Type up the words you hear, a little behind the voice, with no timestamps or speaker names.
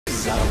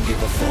Cause I don't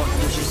give a fuck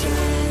what you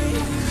say.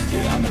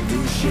 Yeah, I'ma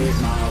do shit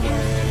my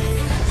way.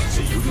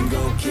 So you can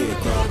go kick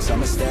rocks,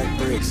 I'ma stack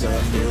bricks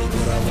up, build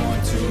what I want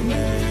to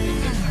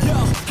make. Yo,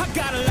 I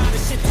got a lot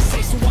of shit to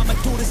say, so I'ma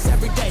do this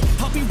every day.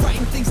 I'll be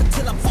writing things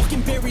until I'm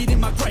fucking buried in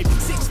my grave.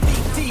 6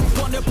 feet deep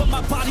under, but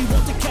my body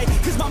won't decay.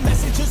 Cause my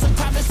messages are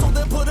timeless, so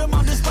they'll put them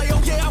on display. Oh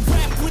yeah, I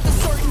rap with a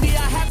certainty,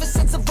 I have a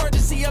sense of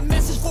urgency. A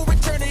message for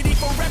eternity,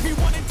 for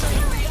everyone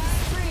internally.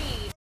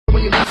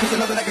 When you laugh, cause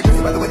another that can dress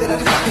it by the way that I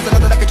just laugh, cause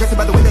another that can dress it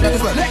by the way that I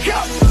just laugh. Let go!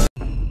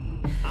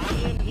 I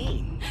am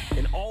he,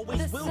 and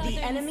always will be.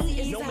 The enemy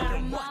is no matter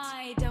what.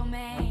 my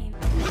domain.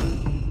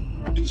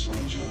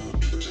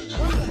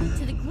 Welcome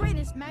to the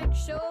greatest Mac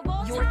show of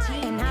all Your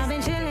time. team And I've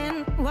been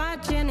chillin',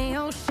 watching the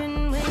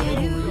ocean with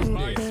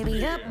you.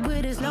 Baby, up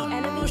with a slow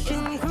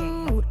motion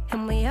crew.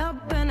 And we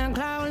up in our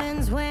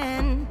cloudlands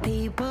when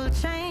people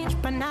change,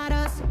 but not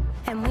us.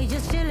 And we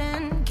just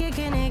chillin',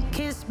 kicking it,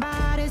 kissed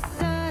by the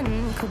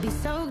sun. Could be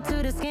soaked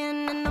to the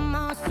skin in the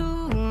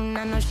monsoon.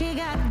 I know she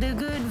got the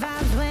good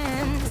vibes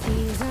when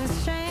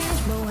seasons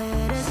change, but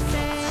we're the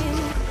same.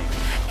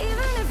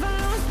 Even if I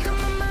lost all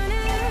my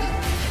money,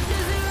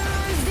 this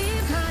runs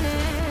deep,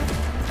 honey.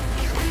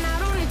 And I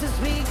don't need to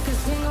speak a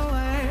single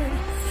word,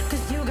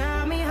 cause you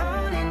got me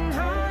holding,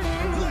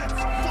 holding.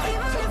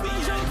 Even if my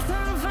jokes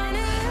aren't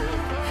funny,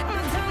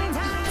 my tongue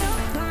tied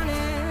up on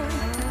it.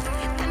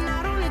 And I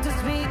don't need to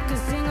speak a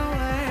single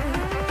word,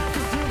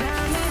 cause you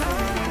got me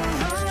holding,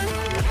 holding.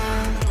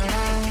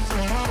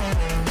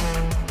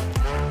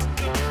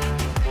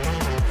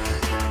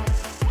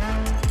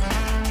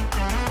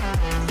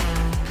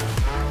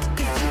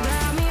 Cause you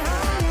got me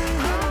holding,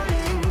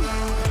 holding.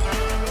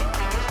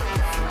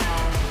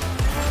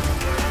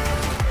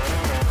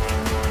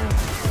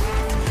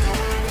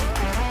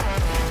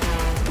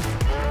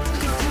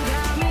 Cause you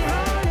got me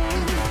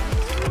holding.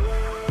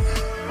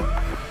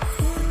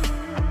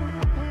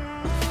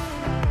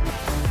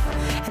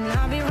 And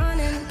I'll be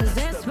running,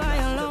 possessed by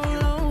a low,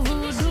 low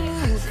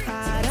voodoo.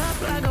 Fired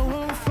up like a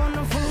wolf on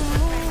the full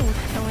moon.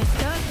 And we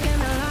stuck in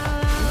the la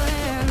la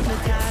land. The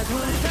tides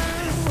will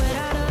turn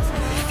without us.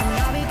 And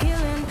I'll be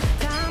killing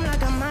time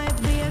like I might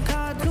be a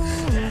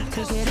cartoon.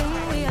 Take it in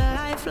real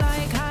life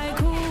like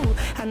haiku.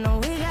 I know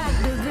we got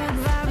the good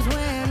vibes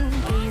when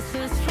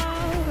pieces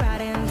fall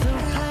right into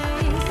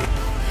place.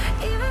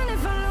 Even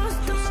if I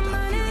lost all my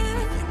money,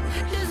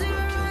 the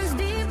zero runs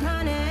deep,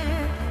 honey.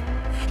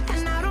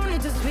 And I don't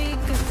need to speak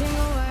a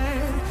single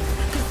word,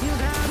 cause you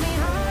got me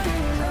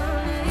holding,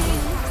 holding.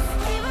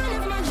 Even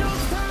if my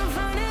jokes aren't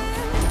funny,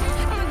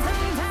 my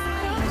tongue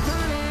tied up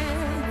on it.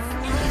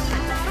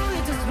 And I don't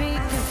need to speak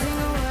a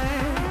single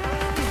word,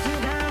 cause you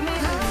got me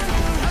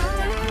holding,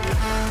 holding.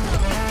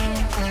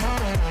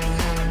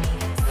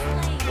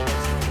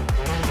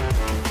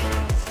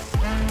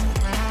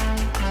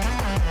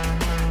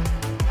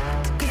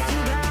 Cause you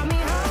got me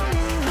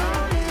holding,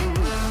 holding.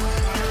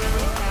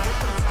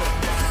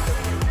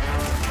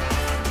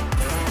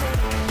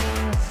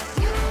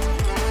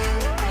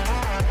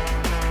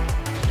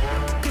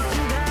 Cause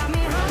you got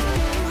me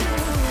holding.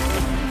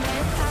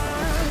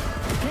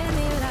 Play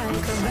me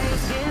like a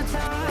bass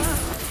guitar.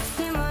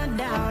 Simmer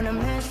down and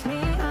mess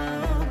me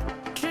up.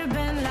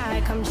 Tripping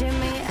like I'm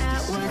Jimmy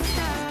at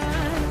Woodstock.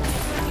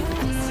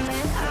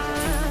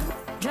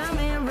 Drive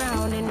me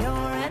around in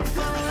your red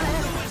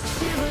Ford.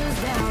 Shivers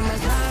down my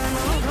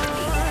spinal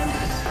cord.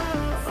 Oh,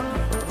 oh,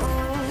 oh,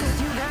 oh.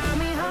 You got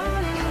me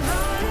holding,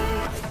 holding.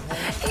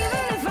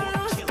 Even if I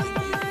lost all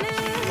my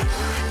money,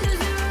 the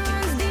zero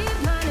runs deep,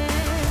 money.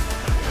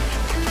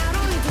 And I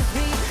don't need to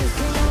speak a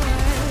single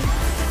word,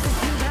 cause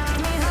you got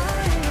me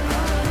holding,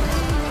 holding.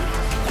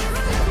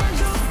 Even if my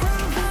jokes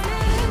aren't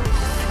funny,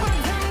 my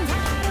tongue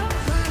tied up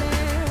on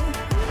it.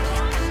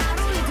 And I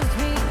don't need to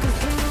speak a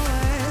single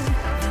word,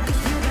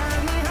 cause you got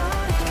me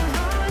holding,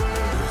 holding.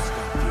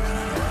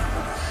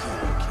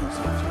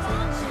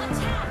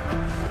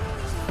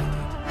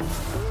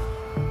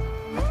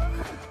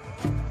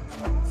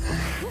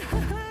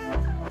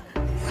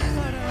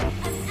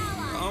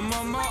 I'm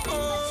on my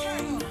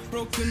own,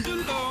 broken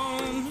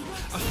alone.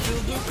 I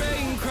feel the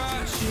rain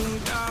crashing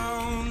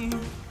down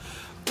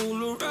all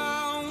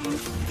around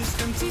this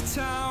empty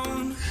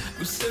town.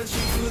 We're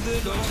searching for the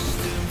lost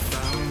and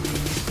found,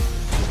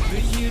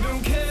 but you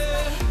don't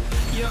care,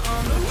 you're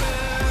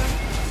unaware.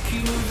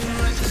 Keep moving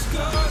like the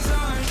scars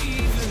aren't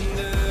even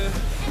there.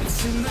 It's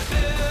in the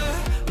air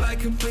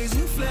like a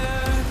blazing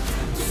flare.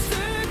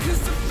 Stay,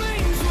 cause the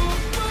flames will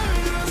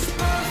burn us.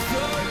 I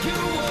thought you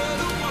were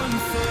the one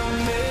for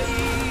me.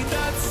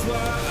 That's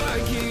why I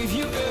gave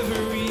you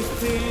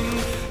everything.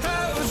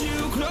 Held you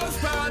close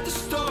by the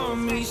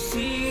stormy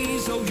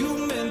seas. Oh, you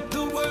meant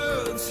the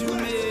world to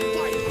me.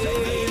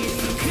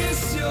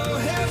 Kiss your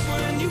head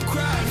when you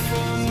cried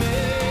for me.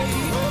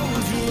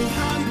 Hold your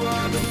hand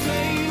while the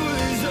pain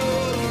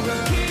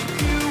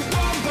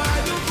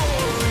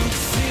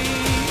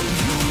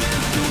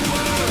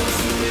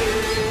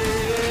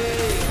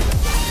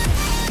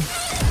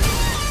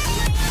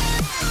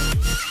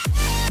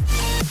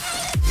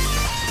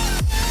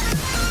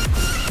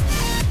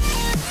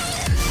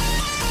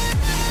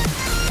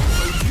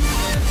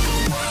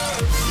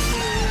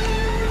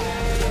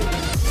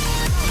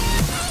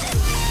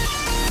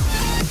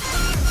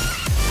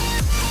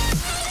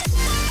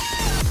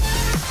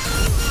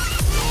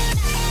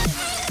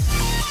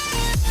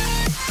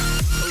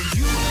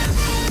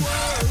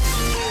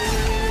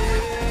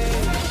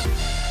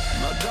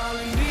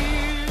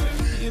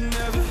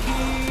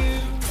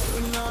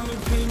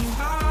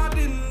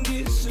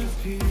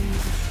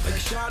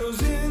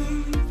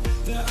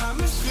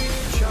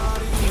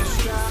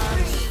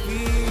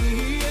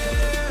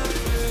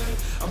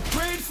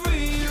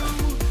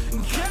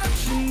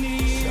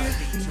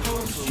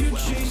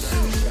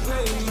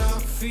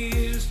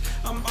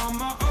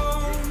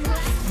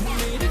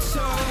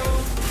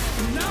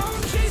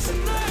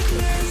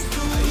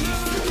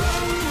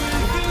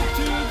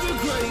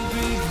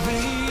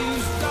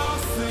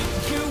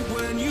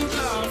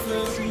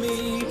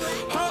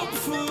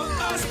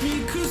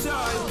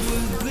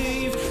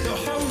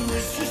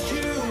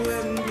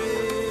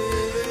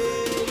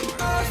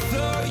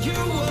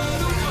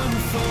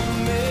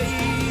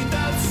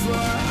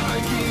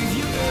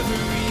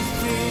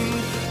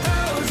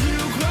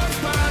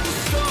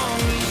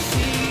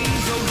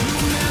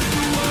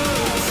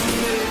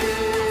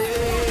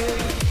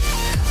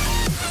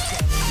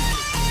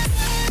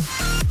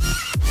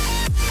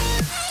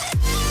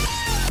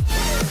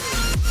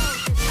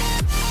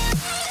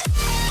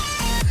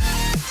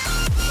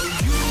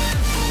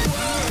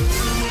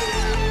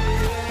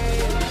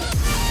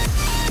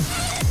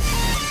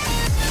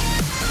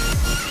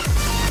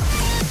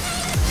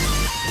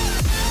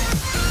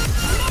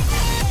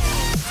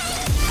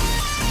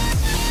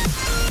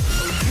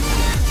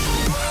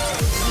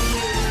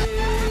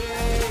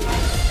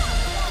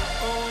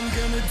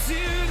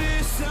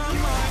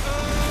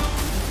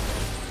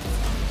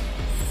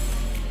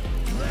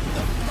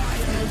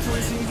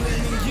pointing,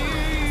 blaming you,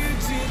 you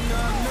did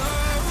not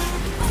know.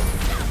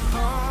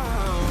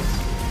 Oh,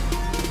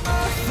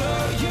 I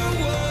thought you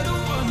were the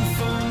one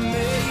for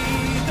me.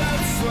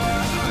 That's why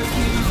I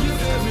give you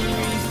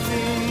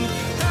everything.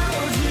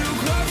 Held you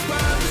close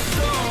by the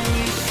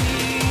stormy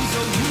seas.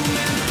 Oh, you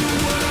meant the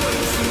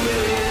world to me.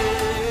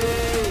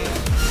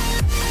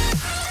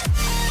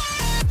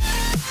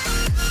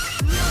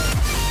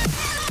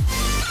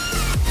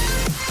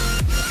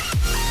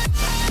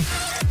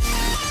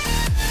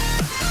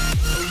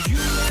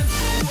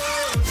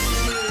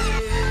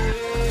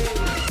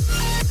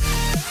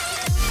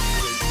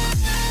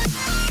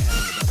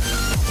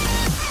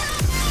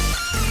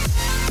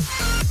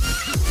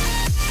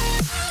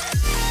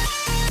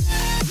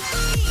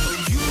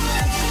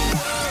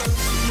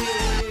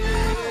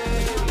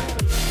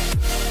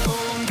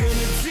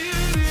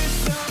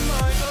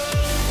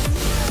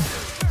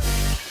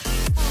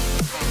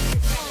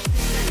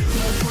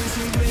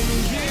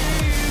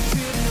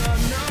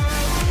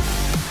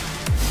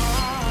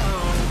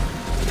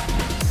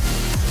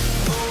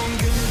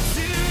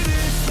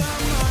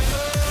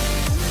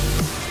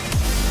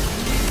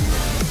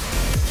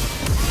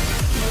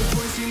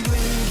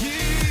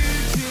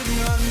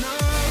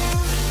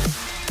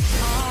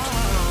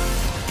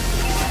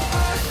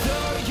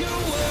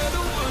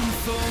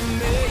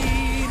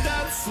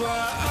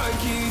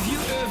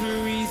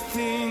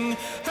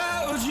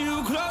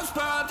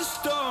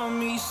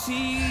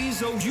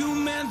 Oh, you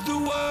meant the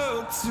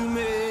world to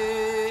me.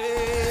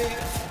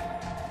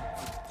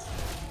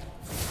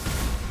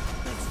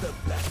 That's the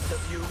best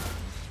of you.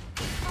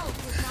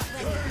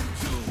 Turn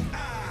to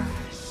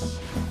ash.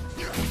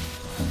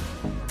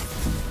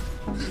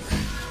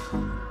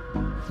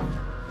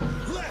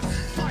 Let's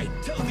fight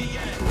till the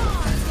end.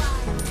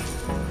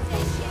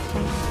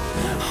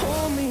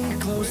 Hold me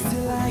close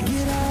till I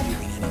get up.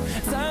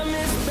 Time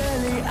is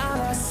barely on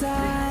our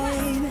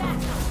side.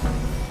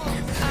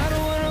 I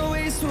don't wanna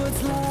waste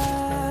what's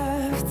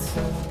left.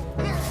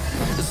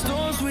 The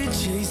storms we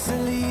chase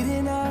are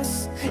leading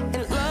us,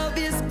 and